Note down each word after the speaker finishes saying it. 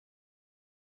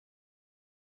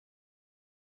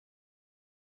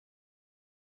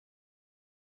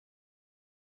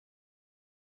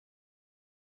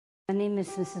My name is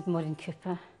Mrs Maureen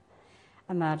Cooper.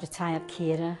 I'm a retired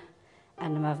carer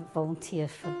and I'm a volunteer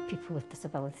for people with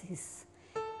disabilities.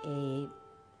 I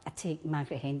take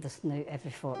Margaret Henderson out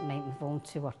every fortnight. I'm a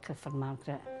volunteer worker for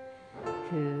Margaret,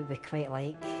 who we quite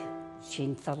like.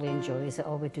 She thoroughly enjoys it.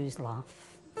 All we do is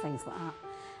laugh, things like that.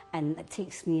 And it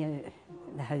takes me out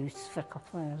of the house for a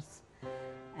couple of hours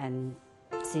and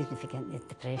saves me from getting into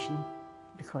depression,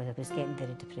 because I was getting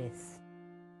very depressed.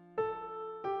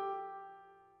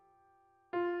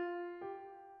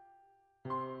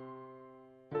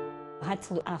 I had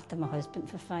to look after my husband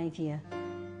for 5 years,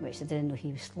 which I didn't know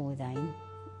he was slowly dying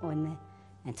on me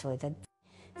until I did.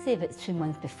 Say about 2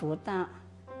 months before that,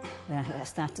 when I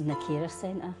started in the carer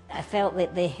centre, I felt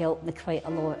like they helped me quite a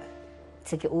lot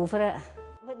to get over it.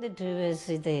 What they do is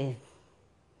they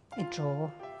draw,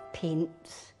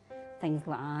 paint, things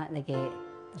like that. They get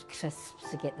their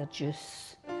crisps, they get their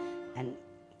juice, and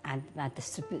I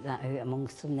distribute that out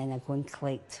amongst them. Then I go and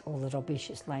collect all the rubbish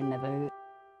that's lying about.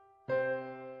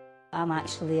 I'm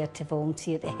actually there to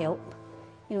volunteer to help,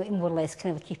 you know, more or less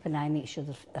kind of keep an eye, make sure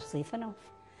they're safe enough.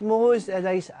 Mo's a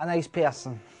nice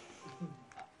person.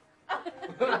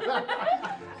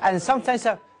 And sometimes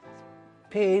a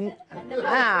pain in the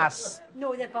ass.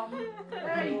 No, the bum.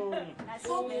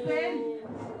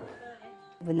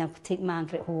 When I take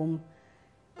Margaret home,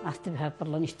 after we have our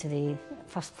lunch today,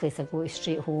 first place I go to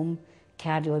straight home,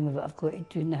 carry on with what I've got to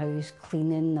do in the house,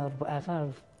 cleaning or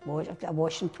whatever. I've got a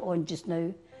washing put on just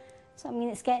now. So I mean,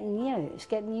 it's getting me out, it's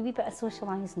getting me a wee bit of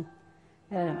socialising.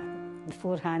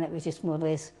 Beforehand it was just more or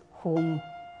less home,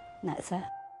 and that's it.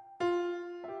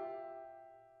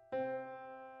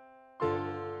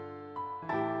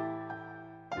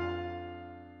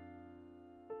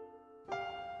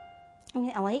 I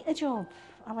mean, I like the job,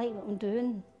 I like what I'm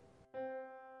doing.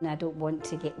 And I don't want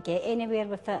to get anywhere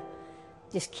with it,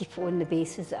 just keep it on the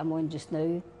basis that I'm on just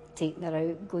now, taking her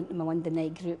out, going to my Monday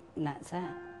night group, and that's it.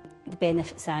 The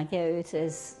benefits I get out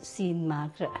is seeing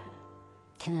Margaret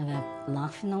kind of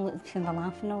laughing all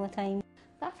the time.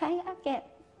 I think I get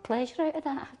pleasure out of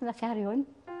that, having to carry on.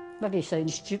 Maybe it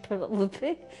sounds stupid, it would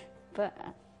be, but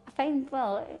I find,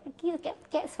 well,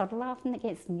 it gets her laughing, it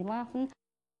gets me laughing.